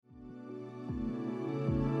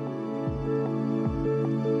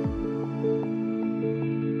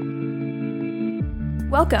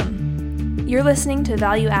Welcome. You're listening to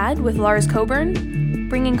Value Add with Lars Coburn,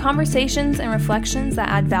 bringing conversations and reflections that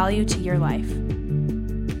add value to your life.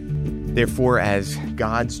 Therefore, as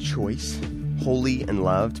God's choice, holy and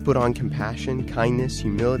loved, put on compassion, kindness,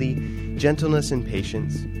 humility, gentleness, and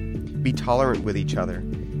patience. Be tolerant with each other.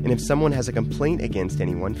 And if someone has a complaint against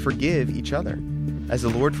anyone, forgive each other. As the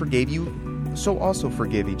Lord forgave you, so also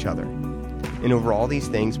forgive each other. And over all these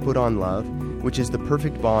things, put on love, which is the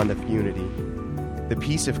perfect bond of unity. The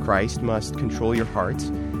peace of Christ must control your hearts,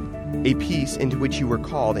 a peace into which you were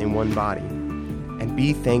called in one body. And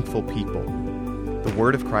be thankful people. The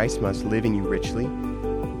word of Christ must live in you richly.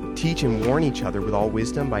 Teach and warn each other with all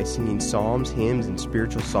wisdom by singing psalms, hymns, and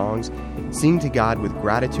spiritual songs. Sing to God with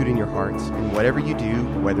gratitude in your hearts, and whatever you do,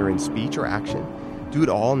 whether in speech or action, do it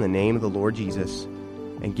all in the name of the Lord Jesus,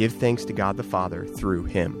 and give thanks to God the Father through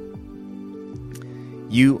Him.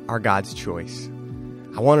 You are God's choice.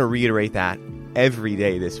 I want to reiterate that every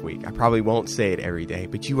day this week. I probably won't say it every day,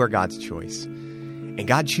 but you are God's choice. And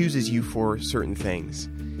God chooses you for certain things.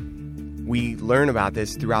 We learn about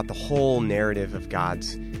this throughout the whole narrative of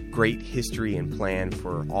God's great history and plan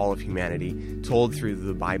for all of humanity, told through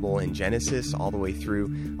the Bible in Genesis, all the way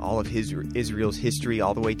through all of Israel's history,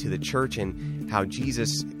 all the way to the church, and how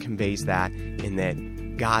Jesus conveys that in that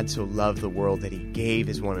God so loved the world that He gave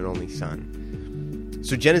His one and only Son.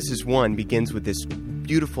 So Genesis 1 begins with this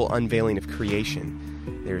beautiful unveiling of creation.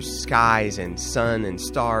 There's skies and sun and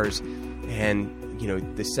stars and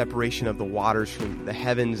the separation of the waters from the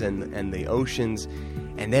heavens and the oceans.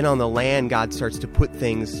 And then on the land, God starts to put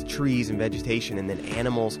things, trees and vegetation, and then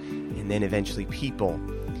animals, and then eventually people.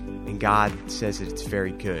 And God says that it's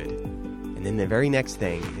very good. And then the very next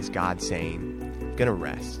thing is God saying, I'm going to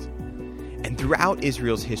rest. And throughout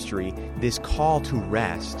Israel's history, this call to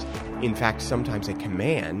rest, in fact, sometimes a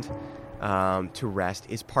command to rest,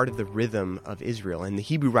 is part of the rhythm of Israel. And the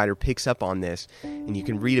Hebrew writer picks up on this, and you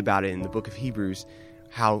can read about it in the book of Hebrews,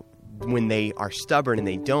 how when they are stubborn and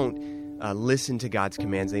they don't listen to God's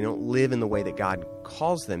commands, they don't live in the way that God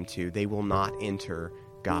calls them to, they will not enter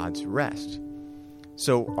God's rest.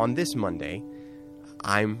 So on this Monday,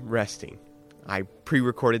 I'm resting. I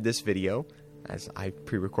pre-recorded this video, as I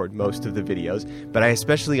pre-record most of the videos, but I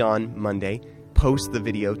especially on Monday post the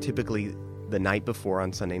video typically the night before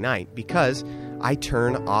on Sunday night, because I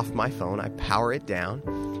turn off my phone, I power it down,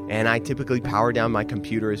 and I typically power down my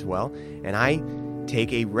computer as well, and I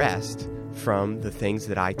take a rest from the things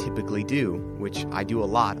that I typically do, which I do a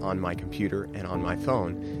lot on my computer and on my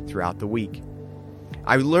phone throughout the week.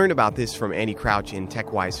 I learned about this from Andy Crouch in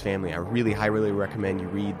TechWise Family. I really highly recommend you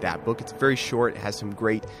read that book. It's very short. It has some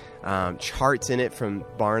great charts in it from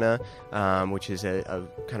Barna, which is a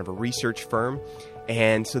kind of a research firm.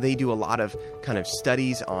 And so they do a lot of kind of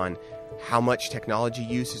studies on how much technology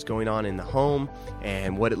use is going on in the home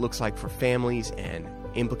and what it looks like for families and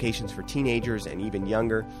implications for teenagers and even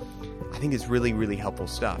younger. I think it's really, really helpful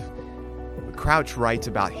stuff. Crouch writes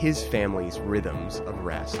about his family's rhythms of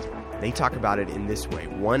rest. They talk about it in this way: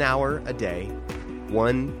 1 hour a day,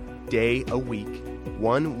 1 day a week,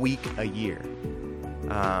 1 week a year,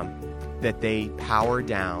 that they power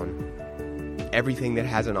down everything that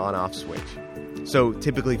has an on-off switch. So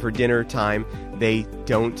typically for dinner time, they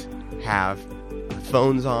don't have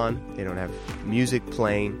phones on, they don't have music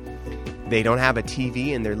playing, they don't have a TV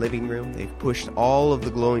in their living room. They've pushed all of the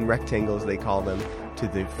glowing rectangles, they call them, to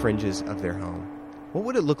the fringes of their home. What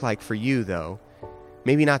would it look like for you, though?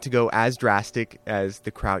 Maybe not to go as drastic as the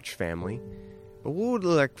Crouch family, but what would it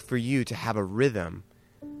look like for you to have a rhythm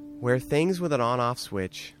where things with an on-off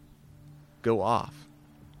switch go off?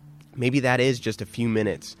 Maybe that is just a few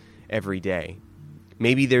minutes every day.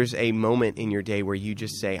 Maybe there's a moment in your day where you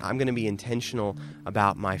just say, I'm going to be intentional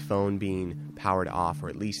about my phone being powered off, or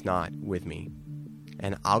at least not with me.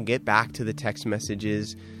 And I'll get back to the text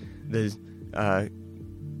messages, the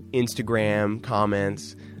Instagram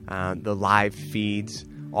comments, the live feeds,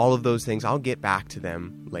 all of those things. I'll get back to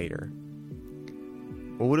them later.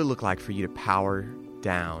 What would it look like for you to power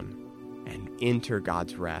down and enter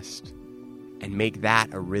God's rest and make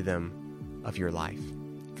that a rhythm of your life?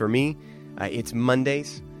 For me, it's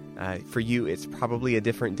Mondays. For you, it's probably a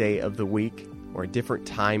different day of the week or a different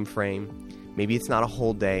time frame. Maybe it's not a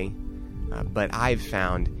whole day, but I've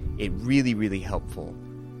found it really, really helpful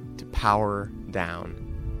to power down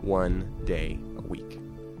 1 day a week.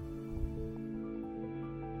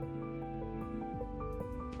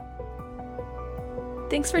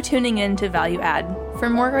 Thanks for tuning in to Value Add. For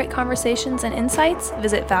more great conversations and insights,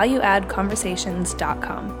 visit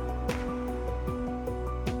valueaddconversations.com.